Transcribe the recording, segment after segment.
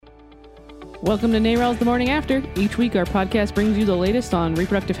Welcome to NARAL's The Morning After. Each week, our podcast brings you the latest on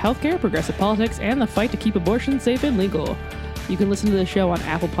reproductive health care, progressive politics, and the fight to keep abortion safe and legal. You can listen to the show on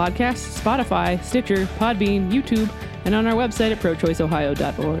Apple Podcasts, Spotify, Stitcher, Podbean, YouTube, and on our website at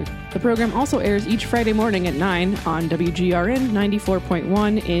prochoiceohio.org. The program also airs each Friday morning at 9 on WGRN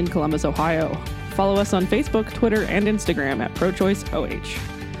 94.1 in Columbus, Ohio. Follow us on Facebook, Twitter, and Instagram at ProChoiceOH.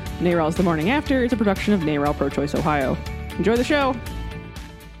 NARAL's The Morning After is a production of NARAL Pro-Choice Ohio. Enjoy the show!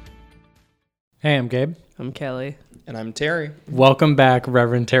 Hey, I'm Gabe. I'm Kelly. And I'm Terry. Welcome back,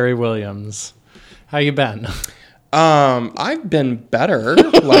 Reverend Terry Williams. How you been? I've been better.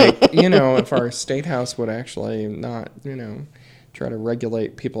 If our state house would actually not, try to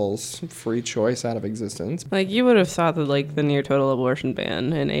regulate people's free choice out of existence. You would have thought that, the near total abortion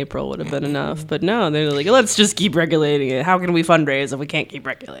ban in April would have been enough. But no, they're like, let's just keep regulating it. How can we fundraise if we can't keep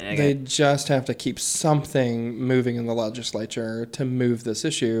regulating it? They just have to keep something moving in the legislature to move this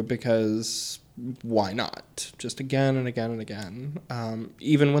issue because why not? Just again and again and again.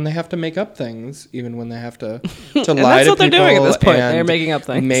 Even when they have to make up things, even when they have to lie to people. That's what they're doing at this point. They're making up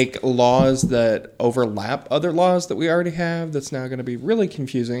things. Make laws that overlap other laws that we already have. That's now going to be really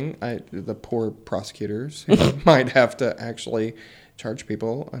confusing. The poor prosecutors who might have to actually charge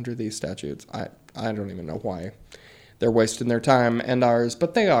people under these statutes. I don't even know why they're wasting their time and ours,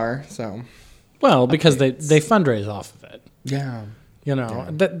 but they are. So, well, because they fundraise off of it. Yeah.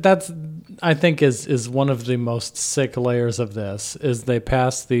 That's I think is one of the most sick layers of this is they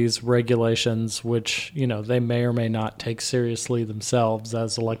pass these regulations which, they may or may not take seriously themselves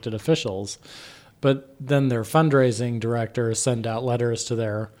as elected officials. But then their fundraising directors send out letters to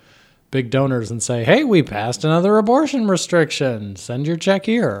their big donors and say, hey, we passed another abortion restriction. Send your check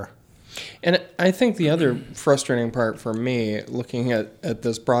here. And I think the other frustrating part for me looking at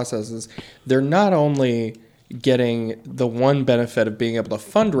this process is they're not only getting the one benefit of being able to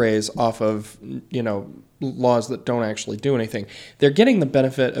fundraise off of, laws that don't actually do anything. They're getting the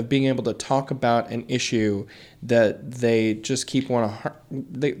benefit of being able to talk about an issue that they just they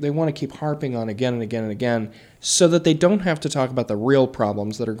want to keep harping on again and again and again so that they don't have to talk about the real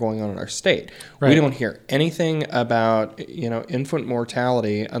problems that are going on in our state. Right. We don't hear anything about, infant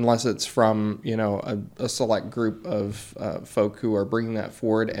mortality unless it's from, a select group of folk who are bringing that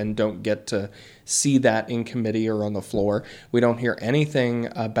forward and don't get to see that in committee or on the floor. We don't hear anything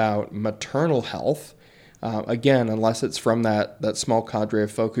about maternal health. Again, unless it's from that small cadre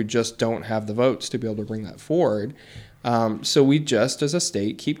of folk who just don't have the votes to be able to bring that forward. So we just, as a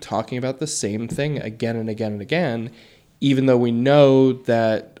state, keep talking about the same thing again and again and again, even though we know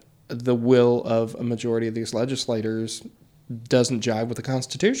that the will of a majority of these legislators doesn't jive with the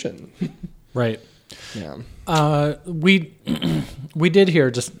Constitution. Right. Yeah. We did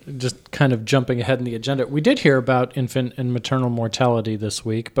hear, just kind of jumping ahead in the agenda, we did hear about infant and maternal mortality this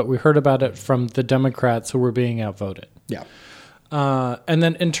week, but we heard about it from the Democrats who were being outvoted. Yeah. And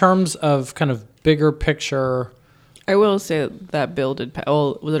then in terms of kind of bigger picture... I will say that bill did pass.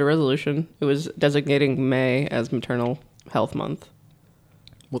 Oh, was it a resolution? It was designating May as Maternal Health Month.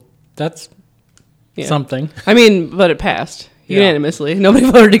 Well, that's something. I mean, but it passed unanimously. Nobody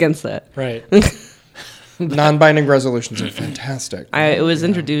voted against that. Right. Non-binding resolutions are fantastic. It was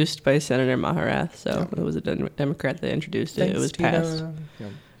introduced by Senator Maharath, so it was a Democrat that introduced it. Thanks, it was passed.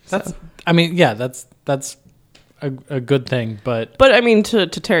 Yeah. That's a good thing, but I mean, to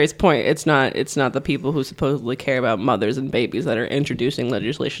Terry's point, it's not the people who supposedly care about mothers and babies that are introducing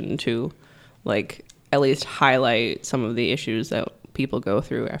legislation to, at least highlight some of the issues that people go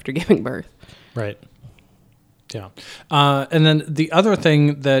through after giving birth. Right. Yeah. And then the other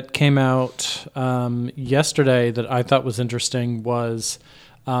thing that came out yesterday that I thought was interesting was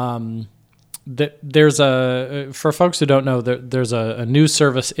that there's for folks who don't know, there's a news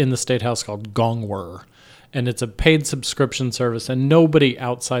service in the State House called Gongwer. And it's a paid subscription service, and nobody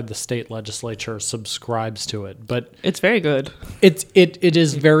outside the state legislature subscribes to it. But it's very good. It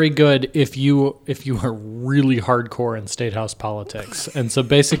is very good if you are really hardcore in state house politics. And so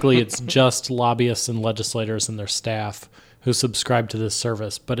basically, it's just lobbyists and legislators and their staff who subscribe to this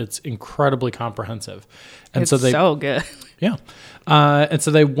service. But it's incredibly comprehensive. And it's so good. Yeah, and so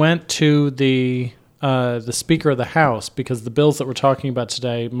they went to the Speaker of the House because the bills that we're talking about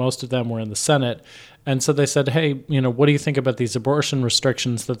today, most of them were in the Senate. And so they said, hey, what do you think about these abortion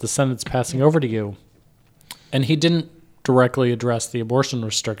restrictions that the Senate's passing over to you? And he didn't directly address the abortion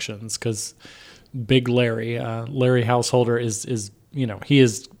restrictions because Big Larry Householder is he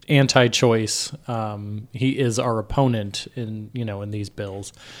is anti-choice. He is our opponent in these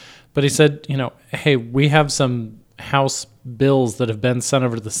bills. But he said, hey, we have some House bills that have been sent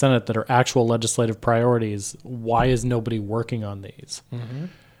over to the Senate that are actual legislative priorities. Why is nobody working on these? Mm-hmm.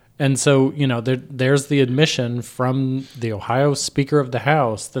 And so, there's the admission from the Ohio Speaker of the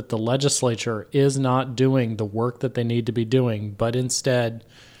House that the legislature is not doing the work that they need to be doing, but instead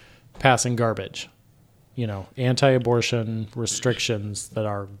passing garbage. Anti-abortion restrictions that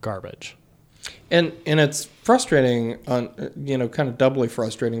are garbage. And it's frustrating, kind of doubly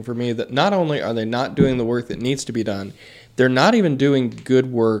frustrating for me that not only are they not doing the work that needs to be done, they're not even doing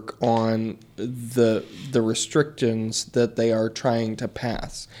good work on the restrictions that they are trying to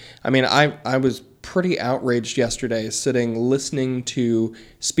pass. I mean, I was pretty outraged yesterday sitting listening to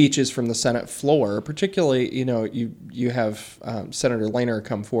speeches from the Senate floor, particularly, you have Senator Lehner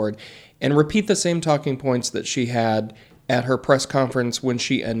come forward and repeat the same talking points that she had at her press conference when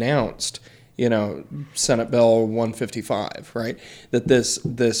she announced Senate Bill 155, right? That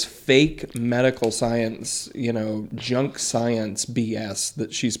this fake medical science, junk science BS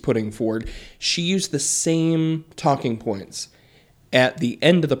that she's putting forward, she used the same talking points at the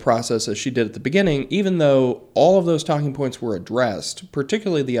end of the process as she did at the beginning, even though all of those talking points were addressed,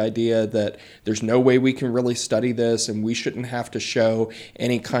 particularly the idea that there's no way we can really study this and we shouldn't have to show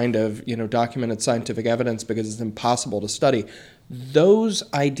any kind of, documented scientific evidence because it's impossible to study. Those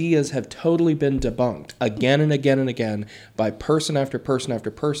ideas have totally been debunked again and again and again by person after person after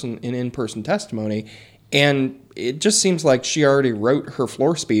person in-person testimony. And it just seems like she already wrote her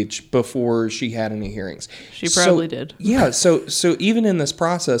floor speech before she had any hearings. She probably did. Yeah. So even in this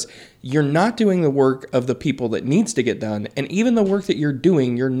process, you're not doing the work of the people that needs to get done. And even the work that you're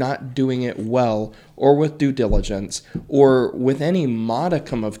doing, you're not doing it well or with due diligence or with any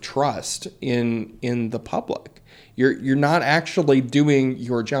modicum of trust in the public. You're not actually doing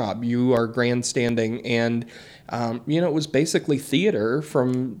your job. You are grandstanding, and it was basically theater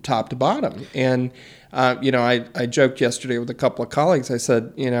from top to bottom. And I joked yesterday with a couple of colleagues. I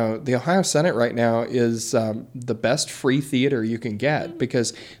said, the Ohio Senate right now is the best free theater you can get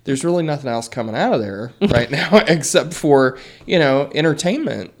because there's really nothing else coming out of there right now except for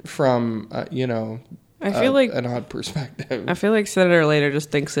entertainment from I feel like an odd perspective. I feel like Senator Lehner just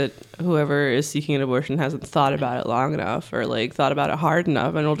thinks that whoever is seeking an abortion hasn't thought about it long enough or thought about it hard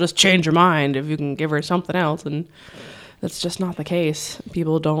enough, and will just change her mind if you can give her something else. And that's just not the case.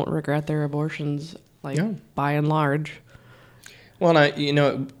 People don't regret their abortions, by and large. Well, and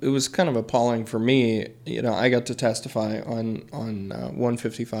it was kind of appalling for me. I got to testify on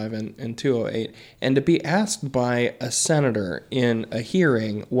 155 and 208, and to be asked by a senator in a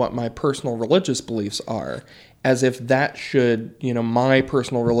hearing what my personal religious beliefs are, as if that should, my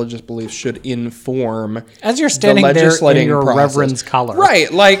personal religious beliefs should inform as you're standing the there in your process. reverend's collar,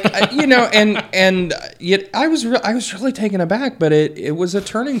 right? And yet I was really taken aback, but it was a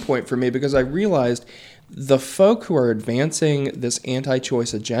turning point for me because I realized the folk who are advancing this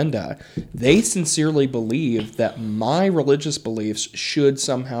anti-choice agenda, they sincerely believe that my religious beliefs should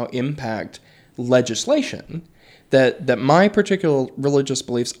somehow impact legislation, that my particular religious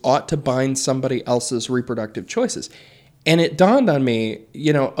beliefs ought to bind somebody else's reproductive choices. And it dawned on me,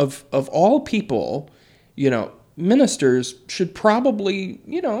 of all people, ministers should probably,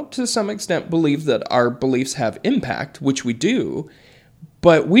 to some extent believe that our beliefs have impact, which we do.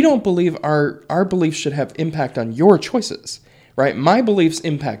 But we don't believe our beliefs should have impact on your choices, right? My beliefs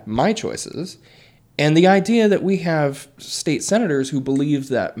impact my choices. And the idea that we have state senators who believe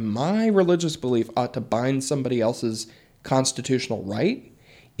that my religious belief ought to bind somebody else's constitutional right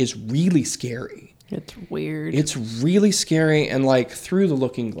is really scary. It's weird. It's really scary and through the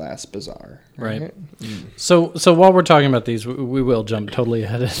looking glass bizarre. Right. So while we're talking about these, we will jump totally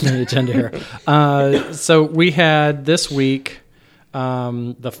ahead of the agenda here. So we had this week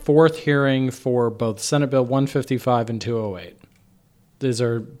the fourth hearing for both Senate Bill 155 and 208. These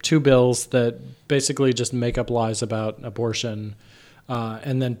are two bills that basically just make up lies about abortion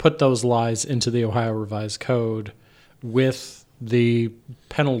and then put those lies into the Ohio Revised Code with the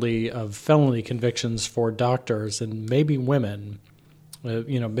penalty of felony convictions for doctors and maybe women,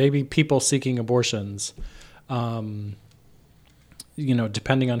 maybe people seeking abortions.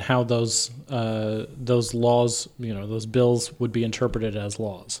 Depending on how those laws, those bills would be interpreted as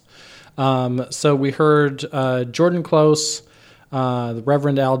laws. So we heard Jordan Close, the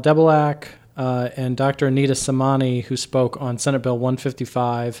Reverend Al Debelak, and Dr. Anita Samani, who spoke on Senate Bill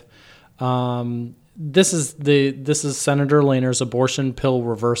 155. This is Senator Lehner's abortion pill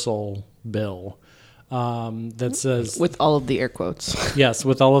reversal bill. That says, with all of the air quotes. Yes,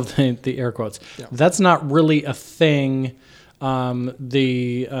 with all of the air quotes. Yeah. That's not really a thing.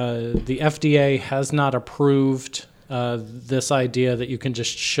 The FDA has not approved this idea that you can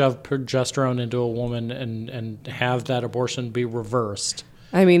just shove progesterone into a woman and have that abortion be reversed.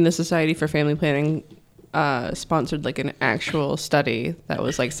 I mean, the Society for Family Planning sponsored like an actual study that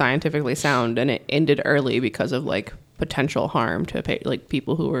was like scientifically sound, and it ended early because of like potential harm to like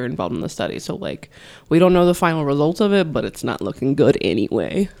people who were involved in the study. So like we don't know the final results of it, but it's not looking good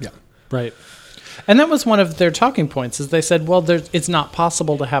anyway. Yeah. Right. And that was one of their talking points, is they said, well, it's not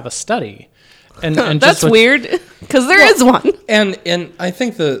possible to have a study. And that's weird, because there is one. And I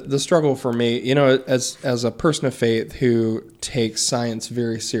think the struggle for me, you know, as a person of faith who takes science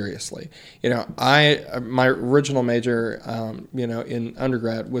very seriously, you know, my original major, you know, in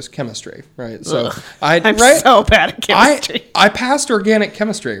undergrad was chemistry, right? So I'm so bad at chemistry. I passed organic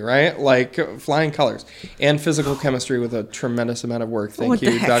chemistry, right? Like flying colors, and physical chemistry with a tremendous amount of work. Thank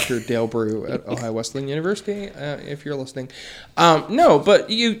you, Dr. Dale Brew at Ohio Wesleyan University, if you're listening. No, but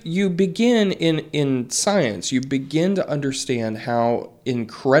you begin in science, you begin to understand how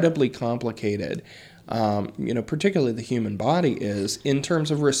incredibly complicated, you know, particularly the human body is in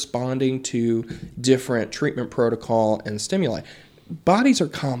terms of responding to different treatment protocol and stimuli. Bodies are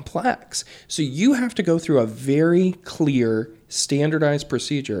complex, so you have to go through a very clear, standardized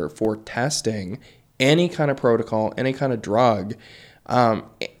procedure for testing any kind of protocol, any kind of drug,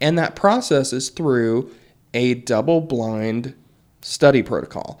 and that process is through a double-blind study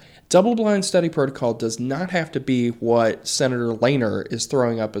protocol. Double-blind study protocol does not have to be what Senator Lehner is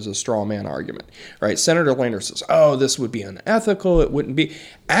throwing up as a straw man argument, right? Senator Lehner says, oh, this would be unethical. It wouldn't be.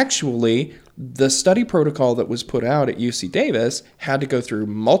 Actually, the study protocol that was put out at UC Davis had to go through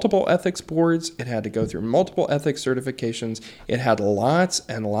multiple ethics boards. It had to go through multiple ethics certifications. It had lots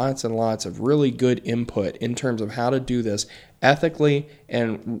and lots and lots of really good input in terms of how to do this ethically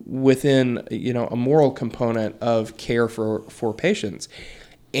and within, you know, a moral component of care for patients.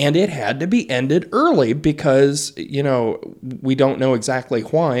 And it had to be ended early because, you know, we don't know exactly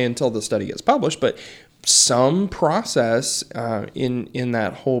why until the study gets published, but some process in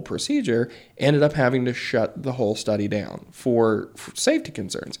that whole procedure ended up having to shut the whole study down for safety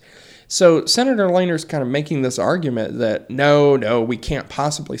concerns. So Senator Lehner's kind of making this argument that no, we can't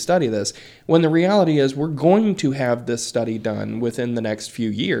possibly study this, when the reality is we're going to have this study done within the next few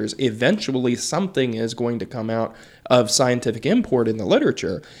years. Eventually, something is going to come out of scientific import in the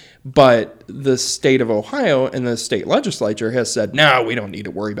literature, but the state of Ohio and the state legislature has said, no, we don't need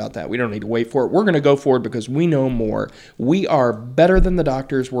to worry about that. We don't need to wait for it. We're going to go forward because we know more. We are better than the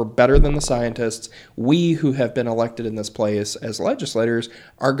doctors. We're better than the scientists. We who have been elected in this place as legislators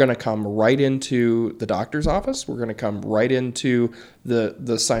are going to come right into the doctor's office. We're going to come right into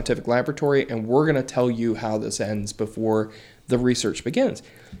the scientific laboratory, and we're going to tell you how this ends before the research begins.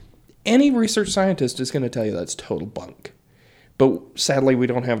 Any research scientist is going to tell you that's total bunk. But sadly, we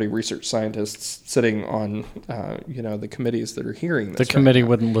don't have any research scientists sitting on, you know, the committees that are hearing this. The committee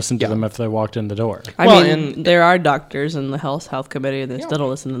wouldn't listen to them if they walked in the door. I mean, there are doctors in the health committee, and they still don't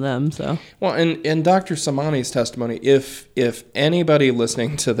listen to them. So well, and Dr. Samani's testimony, if anybody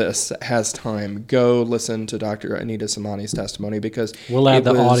listening to this has time, go listen to Dr. Anita Samani's testimony, because we'll add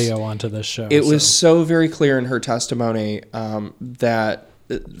the audio onto this show. It was so very clear in her testimony that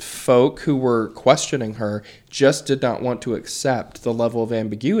folk who were questioning her just did not want to accept the level of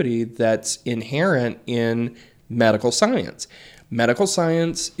ambiguity that's inherent in medical science. Medical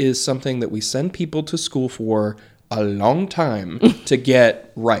science is something that we send people to school for a long time to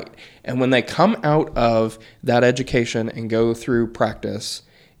get right. And when they come out of that education and go through practice,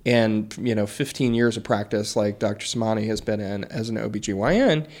 and, you know, 15 years of practice like Dr. Samani has been in as an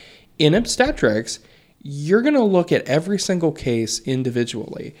OBGYN, in obstetrics, you're going to look at every single case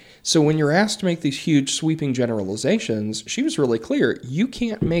individually. So when you're asked to make these huge sweeping generalizations, she was really clear, you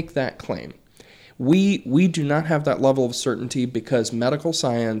can't make that claim. We do not have that level of certainty because medical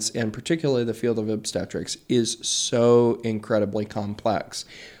science, and particularly the field of obstetrics, is so incredibly complex.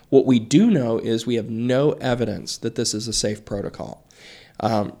 What we do know is we have no evidence that this is a safe protocol.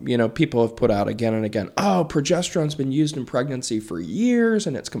 You know, people have put out again and again, oh, progesterone's been used in pregnancy for years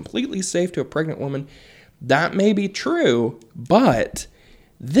and it's completely safe to a pregnant woman. That may be true, but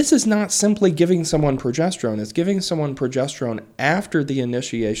this is not simply giving someone progesterone. It's giving someone progesterone after the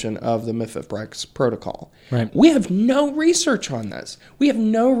initiation of the Mifeprex protocol. Right. We have no research on this. We have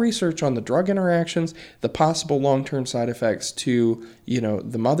no research on the drug interactions, the possible long-term side effects to, you know,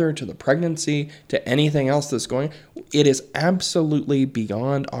 the mother, to the pregnancy, to anything else that's going. It is absolutely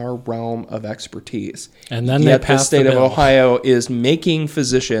beyond our realm of expertise. And then yet the state of Ohio is making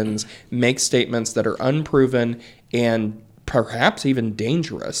physicians make statements that are unproven and perhaps even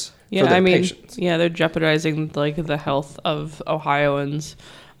dangerous for their patients. Yeah, they're jeopardizing like the health of Ohioans,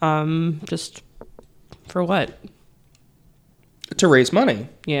 just for what? To raise money.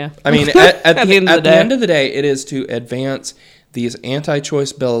 Yeah. I mean, at the end of the day, it is to advance these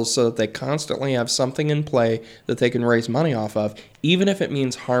anti-choice bills so that they constantly have something in play that they can raise money off of, even if it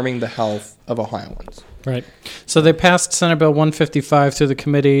means harming the health of Ohioans. Right. So they passed Senate Bill 155 through the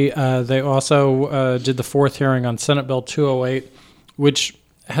committee. They also did the fourth hearing on Senate Bill 208, which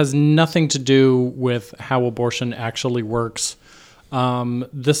has nothing to do with how abortion actually works.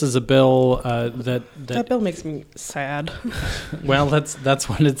 This is a bill that bill makes me sad. Well, that's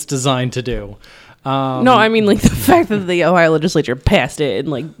what it's designed to do. No, I mean, like, the fact that the Ohio legislature passed it and,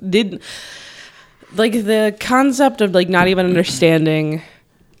 like, didn't, like, the concept of, like, not even understanding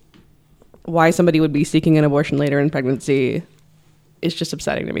why somebody would be seeking an abortion later in pregnancy is just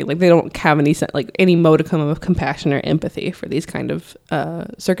upsetting to me. Like, they don't have any modicum of compassion or empathy for these kind of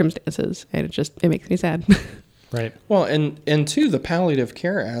circumstances, and it makes me sad. Right. Well, and two, the palliative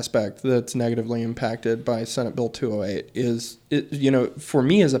care aspect that's negatively impacted by Senate Bill 208 is, for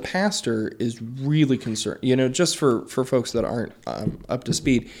me as a pastor, is really concerned. Just for folks that aren't up to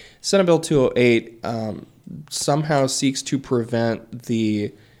speed, Senate Bill 208 somehow seeks to prevent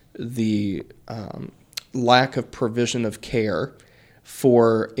the lack of provision of care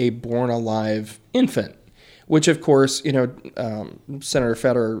for a born alive infant, which, of course, Senator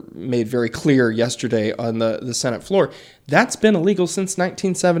Feder made very clear yesterday on the Senate floor. That's been illegal since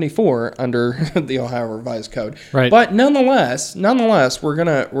 1974 under the Ohio Revised Code. Right. But nonetheless, we're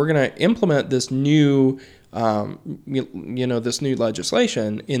gonna implement this new, this new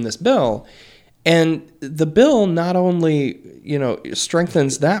legislation in this bill. And the bill not only,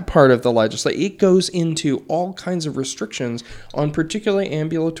 strengthens that part of the legislation, it goes into all kinds of restrictions on particularly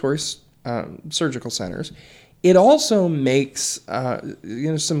ambulatory surgical centers. It also makes,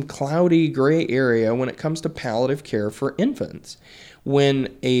 some cloudy gray area when it comes to palliative care for infants.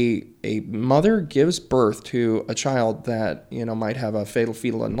 When a mother gives birth to a child that, might have a fatal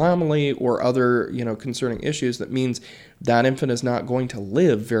fetal anomaly or other, concerning issues, that means that infant is not going to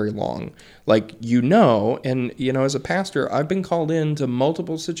live very long. And, as a pastor, I've been called into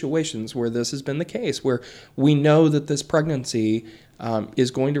multiple situations where this has been the case, where we know that this pregnancy is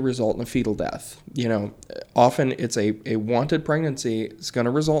going to result in a fetal death. Often it's a wanted pregnancy. It's going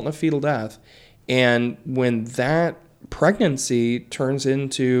to result in a fetal death. And when that pregnancy turns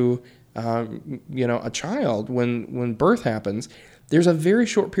into, a child, when birth happens, there's a very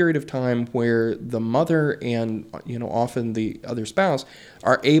short period of time where the mother and, often the other spouse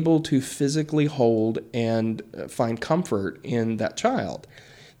are able to physically hold and find comfort in that child.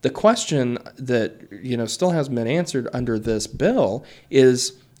 The question that, still hasn't been answered under this bill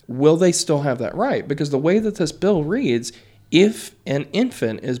is, will they still have that right? Because the way that this bill reads, if an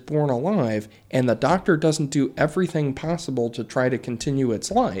infant is born alive and the doctor doesn't do everything possible to try to continue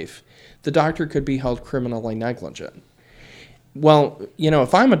its life, the doctor could be held criminally negligent. Well,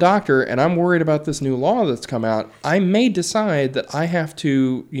 if I'm a doctor and I'm worried about this new law that's come out, I may decide that I have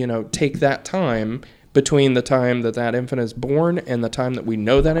to, take that time between the time that infant is born and the time that we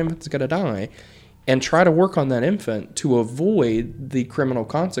know that infant's going to die, and try to work on that infant to avoid the criminal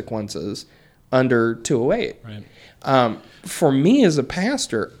consequences under 208. Right. For me as a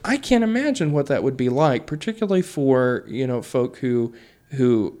pastor, I can't imagine what that would be like, particularly for, folk who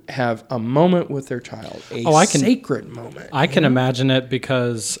have a moment with their child, sacred moment. I can imagine it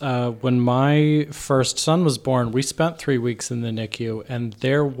because when my first son was born, we spent 3 weeks in the NICU, and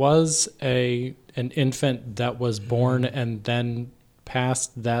there was an infant that was born and then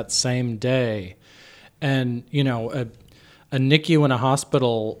passed that same day. And, a NICU in a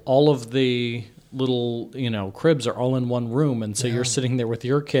hospital, all of the little, cribs are all in one room. And so you're sitting there with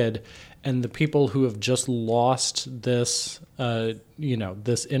your kid, and the people who have just lost this,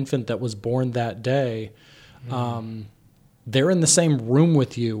 this infant that was born that day, they're in the same room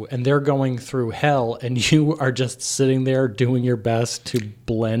with you, and they're going through hell, and you are just sitting there doing your best to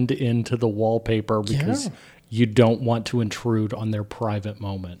blend into the wallpaper because you don't want to intrude on their private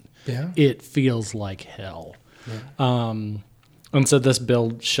moment. Yeah. It feels like hell. Yeah. And so this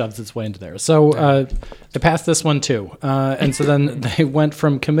bill shoves its way into there. So they passed this one too. And so then they went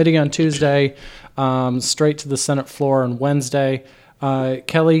from committee on Tuesday straight to the Senate floor on Wednesday.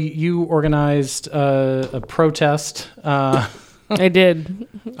 Kelly, you organized a protest. I did.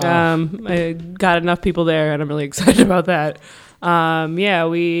 I got enough people there, and I'm really excited about that.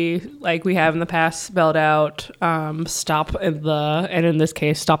 We have in the past spelled out stop in this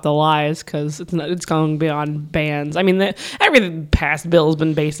case stop the lies, because it's going beyond bans. I mean, every past bill has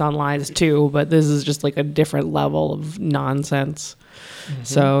been based on lies too, but this is just like a different level of nonsense. Mm-hmm.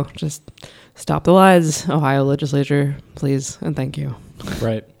 So just stop the lies, Ohio legislature, please, and thank you.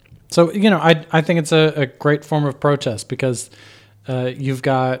 Right. So I think it's a great form of protest because you've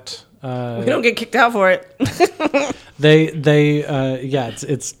got We don't get kicked out for it.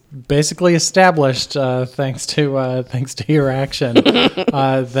 It's basically established thanks to your action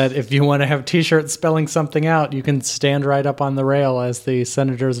that if you want to have T-shirts spelling something out, you can stand right up on the rail as the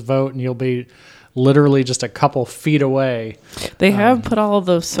senators vote, and you'll be literally just a couple feet away. They have put all of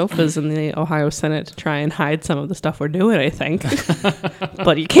those sofas in the Ohio Senate to try and hide some of the stuff we're doing, I think.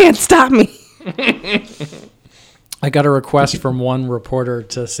 But you can't stop me. I got a request from one reporter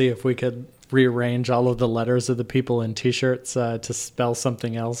to see if we could rearrange all of the letters of the people in T-shirts to spell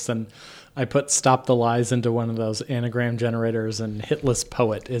something else, and I put "Stop the Lies" into one of those anagram generators, and "Hitless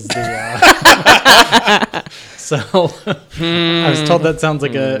Poet" is the. So I was told that sounds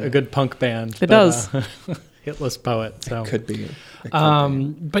like a good punk band. It does. Hitless Poet. So It could be.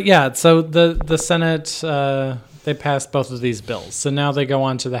 But yeah, so the Senate they passed both of these bills. So now they go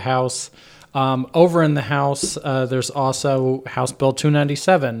on to the House. Over in the House, there's also House Bill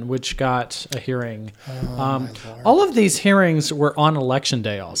 297, which got a hearing. All of these hearings were on Election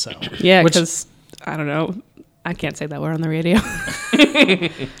Day also. Yeah, because, I don't know, I can't say that word on the radio.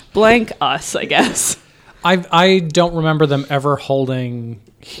 Blank us, I guess. I don't remember them ever holding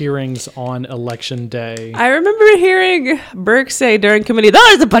hearings on Election Day. I remember hearing Burke say during committee,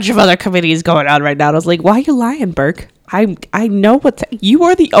 there's a bunch of other committees going on right now. And I was like, why are you lying, Burke? I know you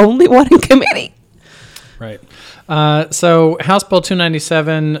are the only one in committee. Right. So House Bill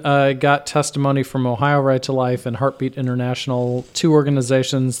 297 got testimony from Ohio Right to Life and Heartbeat International, two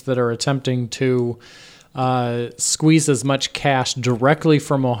organizations that are attempting to squeeze as much cash directly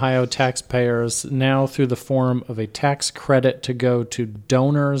from Ohio taxpayers now through the form of a tax credit to go to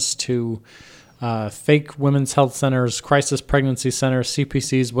donors, to fake women's health centers, crisis pregnancy centers,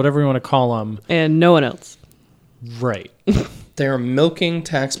 CPCs, whatever you want to call them. And no one else. Right. They are milking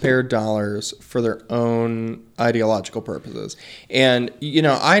taxpayer dollars for their own ideological purposes. And,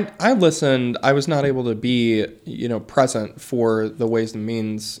 I listened. I was not able to be, present for the Ways and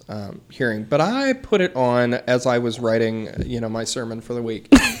Means hearing, but I put it on as I was writing, my sermon for the week.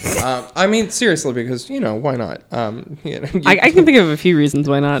 Seriously, because, why not? I can think of a few reasons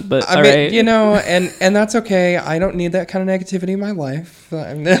why not, but right. And that's okay. I don't need that kind of negativity in my life.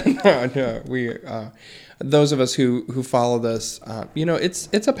 Those of us who follow this,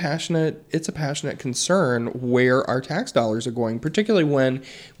 it's a passionate concern where our tax dollars are going, particularly when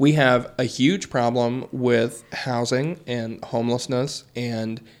we have a huge problem with housing and homelessness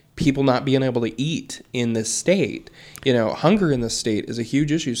and people not being able to eat in this state. Hunger in this state is a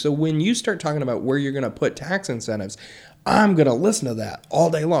huge issue. So when you start talking about where you're going to put tax incentives, I'm going to listen to that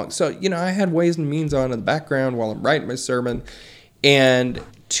all day long. So, I had Ways and Means on in the background while I'm writing my sermon, and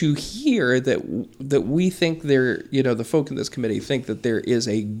to hear that we think the folk in this committee think that there is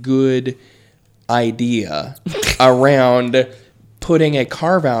a good idea around putting a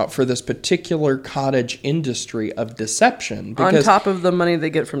carve out for this particular cottage industry of deception. Because, on top of the money they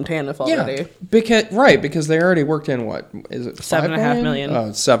get from TANF already. Yeah, because they already worked in what is it? $7.5 million.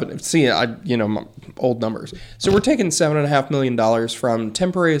 Oh, $7. See, my old numbers. So we're taking $7.5 million from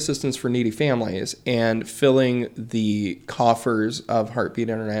temporary assistance for needy families and filling the coffers of Heartbeat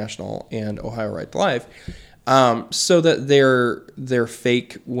International and Ohio Right to Life. So that their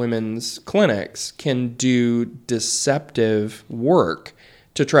fake women's clinics can do deceptive work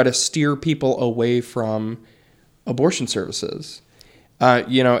to try to steer people away from abortion services,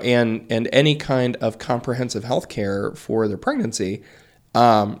 and any kind of comprehensive health care for their pregnancy.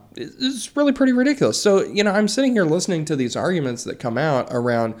 It's really pretty ridiculous. So, I'm sitting here listening to these arguments that come out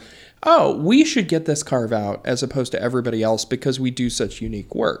around, we should get this carve out as opposed to everybody else because we do such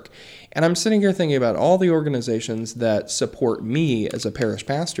unique work. And I'm sitting here thinking about all the organizations that support me as a parish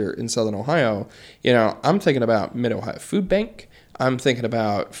pastor in Southern Ohio. I'm thinking about Mid-Ohio Food Bank. I'm thinking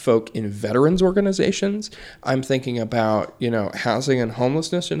about folk in veterans organizations. I'm thinking about, housing and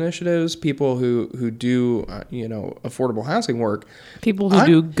homelessness initiatives, people who do, affordable housing work. People who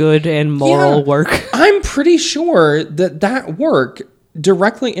do good and moral work. I'm pretty sure that work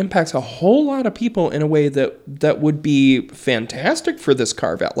directly impacts a whole lot of people in a way that would be fantastic for this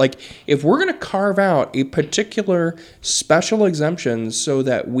carve out. Like, if we're going to carve out a particular special exemption so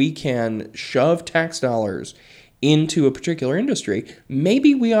that we can shove tax dollars into a particular industry,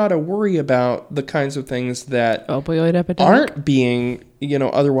 maybe we ought to worry about the kinds of things that opioid epidemic aren't being,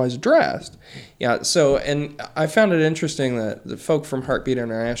 otherwise addressed. Yeah. So, and I found it interesting that the folk from Heartbeat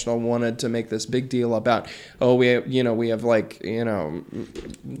International wanted to make this big deal about, we have like,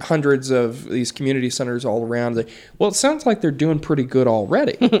 hundreds of these community centers all around. Well, it sounds like they're doing pretty good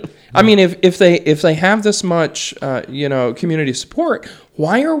already. I mean, if they have this much, community support,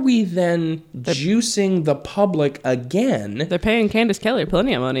 why are we then juicing the public again? They're paying Candace Kelly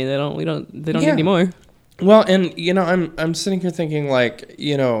plenty of money. They don't need any more. Well, and I'm sitting here thinking, like,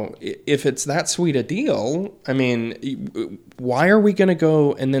 if it's that sweet a deal, I mean, why are we going to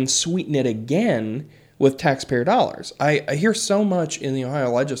go and then sweeten it again with taxpayer dollars? I hear so much in the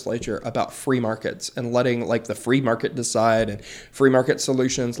Ohio legislature about free markets and letting, like, the free market decide and free market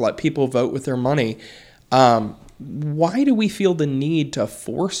solutions, let people vote with their money. Why do we feel the need to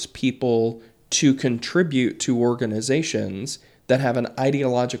force people to contribute to organizations that have an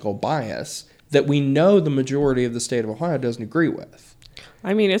ideological bias that we know the majority of the state of Ohio doesn't agree with?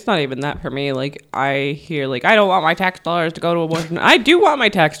 I mean, it's not even that for me. Like, I hear, like, I don't want my tax dollars to go to abortion. I do want my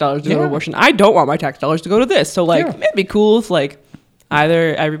tax dollars to go to abortion. I don't want my tax dollars to go to this. So, like, it'd be cool if, like,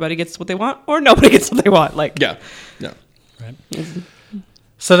 either everybody gets what they want or nobody gets what they want. Like, yeah. Right.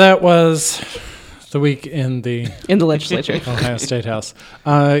 So that was the week in the legislature. Ohio State House.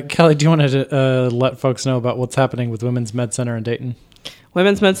 Kelly, do you want to let folks know about what's happening with Women's Med Center in Dayton?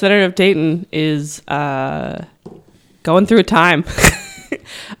 Women's Med Center of Dayton is going through a time.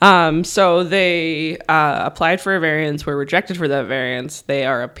 So they applied for a variance, were rejected for that variance. They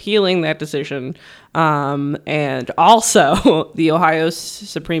are appealing that decision. And also, the Ohio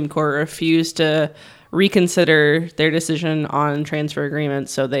Supreme Court refused to reconsider their decision on transfer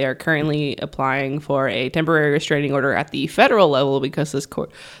agreements. So they are currently applying for a temporary restraining order at the federal level because this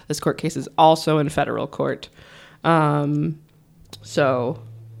court case is also in federal court. So,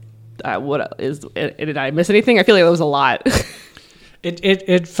 did I miss anything? I feel like that was a lot.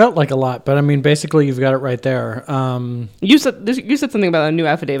 It felt like a lot, but I mean, basically, you've got it right there. You said something about a new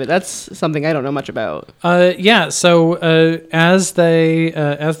affidavit. That's something I don't know much about. Yeah. So as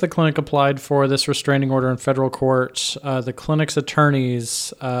the clinic applied for this restraining order in federal court, the clinic's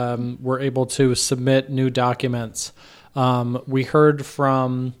attorneys were able to submit new documents. We heard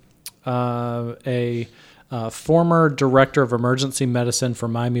from a former director of emergency medicine for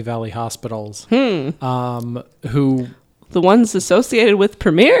Miami Valley Hospitals, who. The ones associated with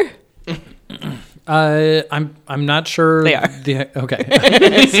Premier? I'm not sure. They are.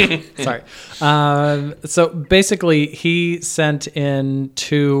 Okay. Sorry. So basically, he sent in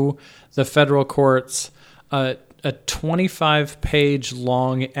to the federal courts a 25-page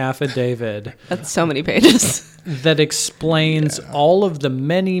long affidavit. That's so many pages. That explains all of the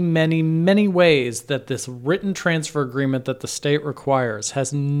many, many, many ways that this written transfer agreement that the state requires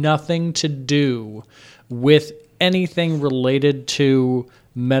has nothing to do with anything related to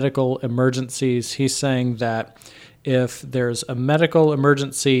medical emergencies. He's saying that if there's a medical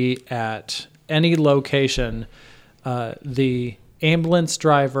emergency at any location, the ambulance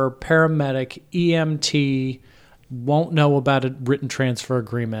driver, paramedic, EMT won't know about a written transfer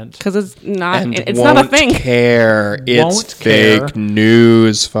agreement because it's not a thing. It's fake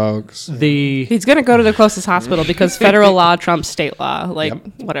news, folks. He's gonna go to the closest hospital because federal law trumps state law.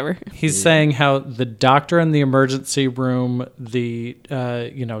 Whatever. He's saying how the doctor in the emergency room, the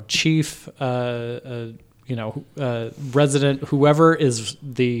chief resident, whoever is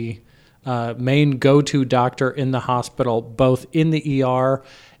the main go-to doctor in the hospital, both in the ER.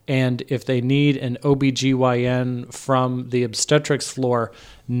 And if they need an OBGYN from the obstetrics floor,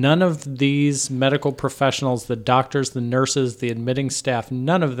 none of these medical professionals, the doctors, the nurses, the admitting staff,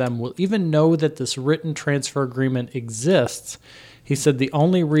 none of them will even know that this written transfer agreement exists. He said the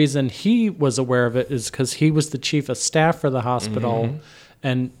only reason he was aware of it is because he was the chief of staff for the hospital,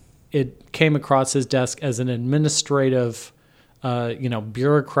 and it came across his desk as an administrative,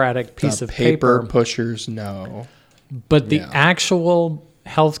 bureaucratic piece of paper. Pushers know. But the actual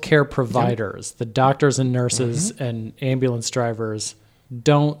healthcare providers, the doctors and nurses and ambulance drivers,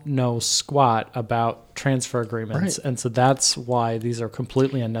 don't know squat about transfer agreements. And so that's why these are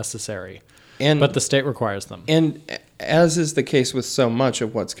completely unnecessary. But the state requires them. And as is the case with so much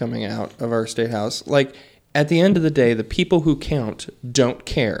of what's coming out of our state house, like, at the end of the day, the people who count don't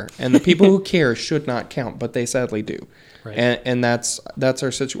care. And the people who care should not count, but they sadly do. Right. And that's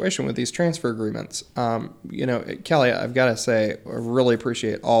our situation with these transfer agreements. Kelly, I've got to say, I really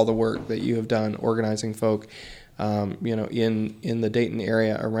appreciate all the work that you have done organizing folk, in the Dayton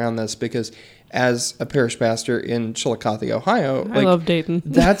area around this, because as a parish pastor in Chillicothe, Ohio, I love Dayton.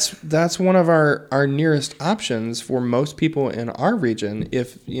 that's one of our nearest options for most people in our region.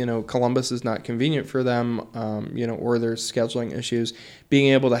 If Columbus is not convenient for them, or there's scheduling issues,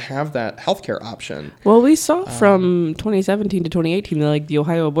 being able to have that healthcare option. Well, we saw from 2017 to 2018, the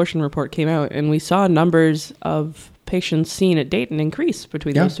Ohio Abortion Report came out, and we saw numbers of patients seen at Dayton increase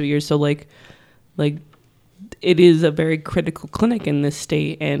between those 2 years. So it is a very critical clinic in this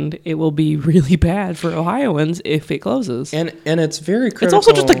state, and it will be really bad for Ohioans if it closes. And it's very critical. It's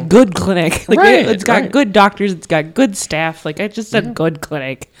also just a good clinic. Like Right, it's got right. good doctors. It's got good staff. Like it's just a good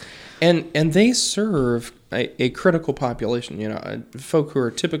clinic. And they serve a critical population, you know, folk who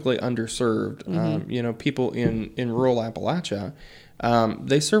are typically underserved, you know, people in rural Appalachia.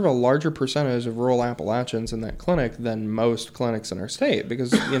 They serve a larger percentage of rural Appalachians in that clinic than most clinics in our state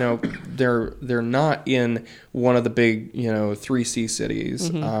because, you know, they're not in one of the big, you know, 3C cities.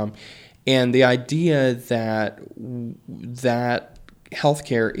 And the idea that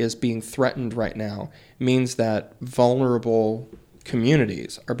healthcare is being threatened right now means that vulnerable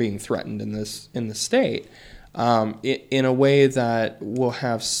communities are being threatened in the state in a way that will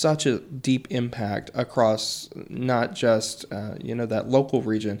have such a deep impact across not just you know, that local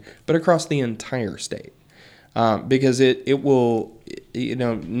region, but across the entire state. Because it will, you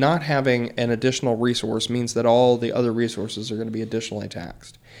know, not having an additional resource means that all the other resources are going to be additionally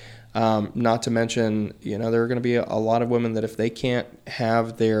taxed. Not to mention, you know, there are going to be a lot of women that if they can't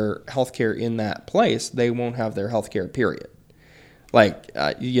have their health care in that place, they won't have their health care, period. Like,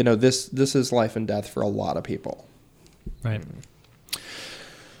 you know, this is life and death for a lot of people. Right.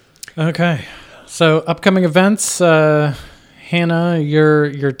 Okay. So upcoming events, Hannah,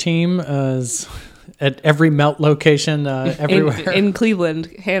 your team is at every melt location everywhere. In Cleveland,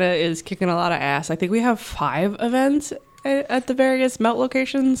 Hannah is kicking a lot of ass. I think we have 5 events at the various melt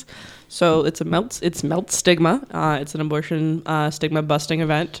locations. So it's Melt Stigma. It's an abortion stigma busting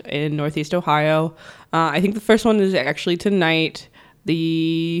event in Northeast Ohio. I think the first one is actually tonight.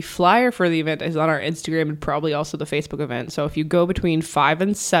 The flyer for the event is on our Instagram and probably also the Facebook event. So if you go between 5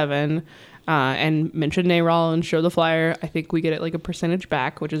 and 7 and mention NARAL and show the flyer, I think we get like a percentage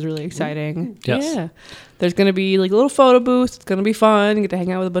back, which is really exciting. Yes. Yeah. There's going to be like a little photo booth. It's going to be fun. You get to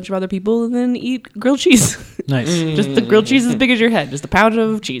hang out with a bunch of other people and then eat grilled cheese. Nice. Just the grilled cheese as big as your head. Just a pound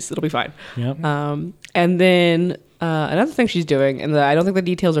of cheese. It'll be fine. Yep. And then another thing she's doing, and I don't think the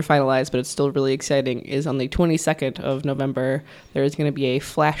details are finalized, but it's still really exciting, is on the 22nd of November, there is going to be a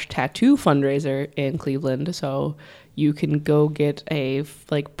flash tattoo fundraiser in Cleveland. So you can go get a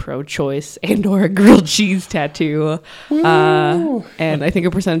like pro-choice and or a grilled cheese tattoo. And I think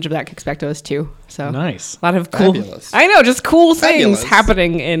a percentage of that kicks back to us too. So Nice. a lot of cool, Fabulous. I know, just cool things Fabulous.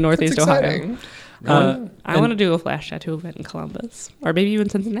 happening in Northeast That's Ohio. exciting. I want to do a flash tattoo event in Columbus or maybe even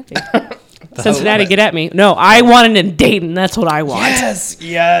Cincinnati. Cincinnati, get at me. No, I want it in Dayton. That's what I want.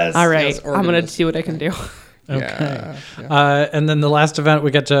 Yes. All right. Yes, I'm going to organist. see what I can do. Okay. And then the last event we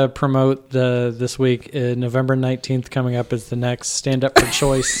get to promote this week, November 19th, coming up is the next Stand Up for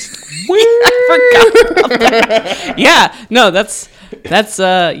Choice. I forgot about that. Yeah. No, that's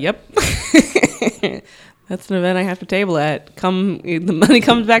yep. That's an event I have to table at. The money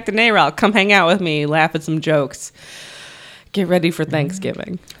comes back to NARAL. Come hang out with me. Laugh at some jokes. Get ready for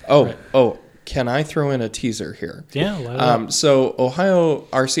Thanksgiving. Oh, can I throw in a teaser here? Yeah. let it out. So Ohio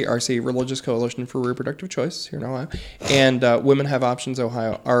RCRC, Religious Coalition for Reproductive Choice here in Ohio, and Women Have Options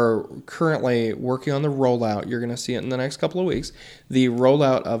Ohio are currently working on the rollout. You're going to see it in the next couple of weeks. The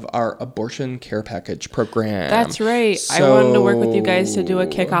rollout of our abortion care package program. That's right. I wanted to work with you guys to do a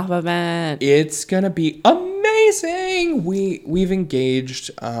kickoff event. It's going to be amazing. We've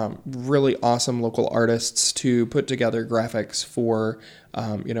engaged really awesome local artists to put together graphics for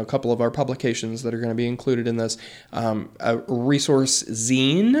a couple of our publications that are going to be included in this. A resource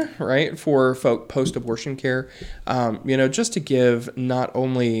zine, right, for folk post-abortion care, just to give not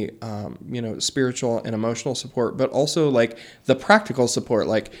only, spiritual and emotional support, but also like the practical support.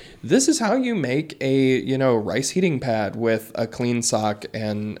 Like, this is how you make a, rice heating pad with a clean sock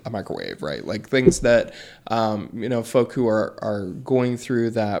and a microwave, right? Like things that, folk who are going through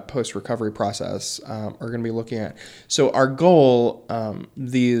that post-recovery process are going to be looking at. So our goal,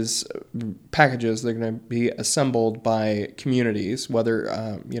 these packages, they're going to be assembled by communities,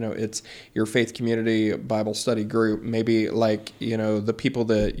 whether, it's your faith community, Bible study group, maybe like, the people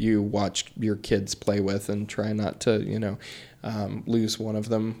that you watch your kids play with and try not to, lose one of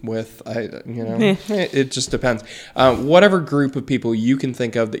them with, it just depends. Whatever group of people you can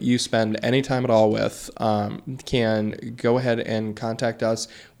think of that you spend any time at all with, can go ahead and contact us.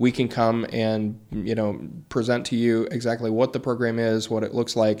 We can come and, present to you exactly what the program is, what it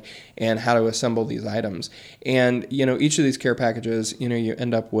looks like, and how to assemble these items. And, each of these care packages, you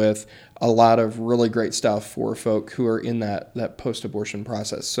end up with a lot of really great stuff for folk who are in that post-abortion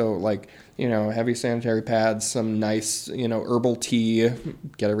process. So like, heavy sanitary pads, some nice, herbal tea,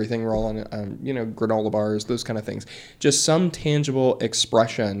 get everything rolling, granola bars, those kind of things. Just some tangible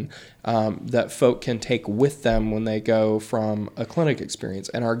expression that folk can take with them when they go from a clinic experience.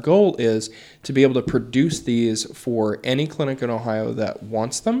 And our goal is to be able to produce these for any clinic in Ohio that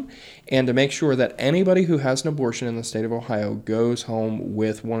wants them, and to make sure that anybody who has an abortion in the state of Ohio goes home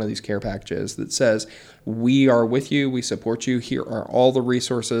with one of these care packages that says, we are with you, we support you, here are all the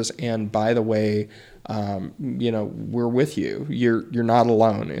resources, and by the way, we're with you. You're not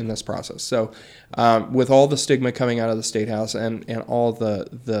alone in this process. So with all the stigma coming out of the State House and all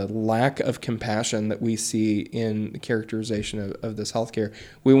the lack of compassion that we see in the characterization of this healthcare,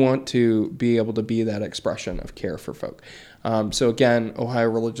 we want to be able to be that expression of care for folk. So again, Ohio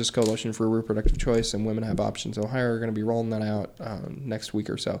Religious Coalition for Reproductive Choice and Women Have Options Ohio are going to be rolling that out next week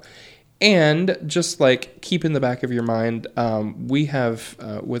or so. And just like keep in the back of your mind, we have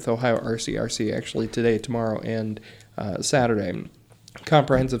with Ohio RCRC actually today, tomorrow, and Saturday,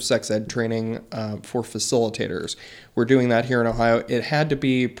 comprehensive sex ed training for facilitators. We're doing that here in Ohio. It had to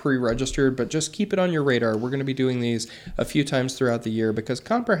be pre-registered, but just keep it on your radar. We're going to be doing these a few times throughout the year because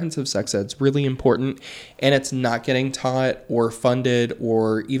comprehensive sex ed is really important, and it's not getting taught or funded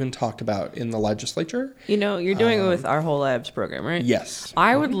or even talked about in the legislature. You're doing it with our Whole Labs program, right? Yes.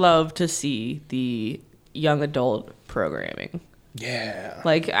 I would love to see the young adult programming. Yeah.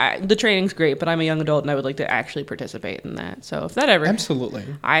 The training's great, but I'm a young adult and I would like to actually participate in that. So if that ever... Absolutely.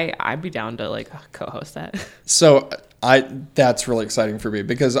 I'd be down to co-host that. So that's really exciting for me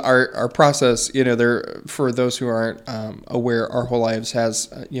because our process, there, for those who aren't aware, Our Whole Lives has,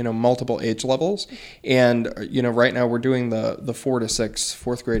 multiple age levels. And, right now we're doing the 4 to 6,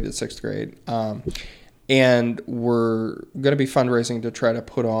 4th grade to 6th grade. And we're going to be fundraising to try to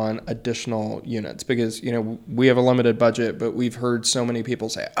put on additional units because, we have a limited budget, but we've heard so many people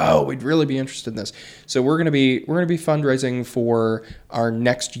say, oh, we'd really be interested in this. So we're going to be fundraising for our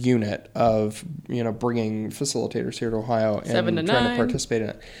next unit of, bringing facilitators here to Ohio and 7 to 9. trying to participate in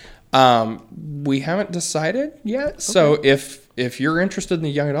it. We haven't decided yet. Okay. So if you're interested in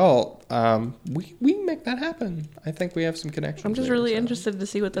the young adult, we can make that happen. I think we have some connections. I'm just really interested to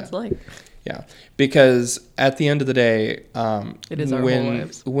see what that's like. Yeah, because at the end of the day, it is our whole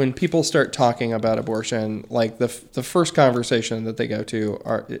lives. When people start talking about abortion, like the first conversation that they go to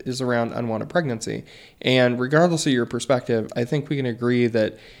is around unwanted pregnancy. And regardless of your perspective, I think we can agree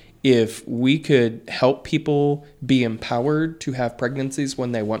that if we could help people be empowered to have pregnancies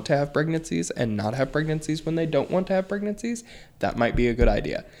when they want to have pregnancies and not have pregnancies when they don't want to have pregnancies, that might be a good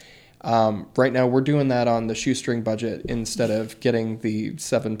idea. Right now, we're doing that on the shoestring budget instead of getting the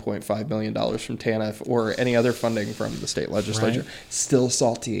 $7.5 million from TANF or any other funding from the state legislature. Right. Still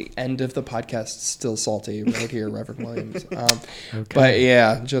salty. End of the podcast, still salty right here, Reverend Williams. Okay. But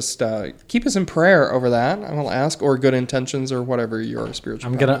yeah, just keep us in prayer over that. I will ask, or good intentions or whatever your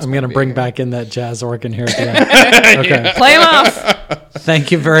spiritual. I'm gonna bring back in that jazz organ here at the end. Okay. Play him off.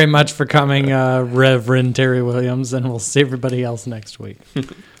 Thank you very much for coming, Reverend Terry Williams, and we'll see everybody else next week.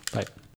 Bye.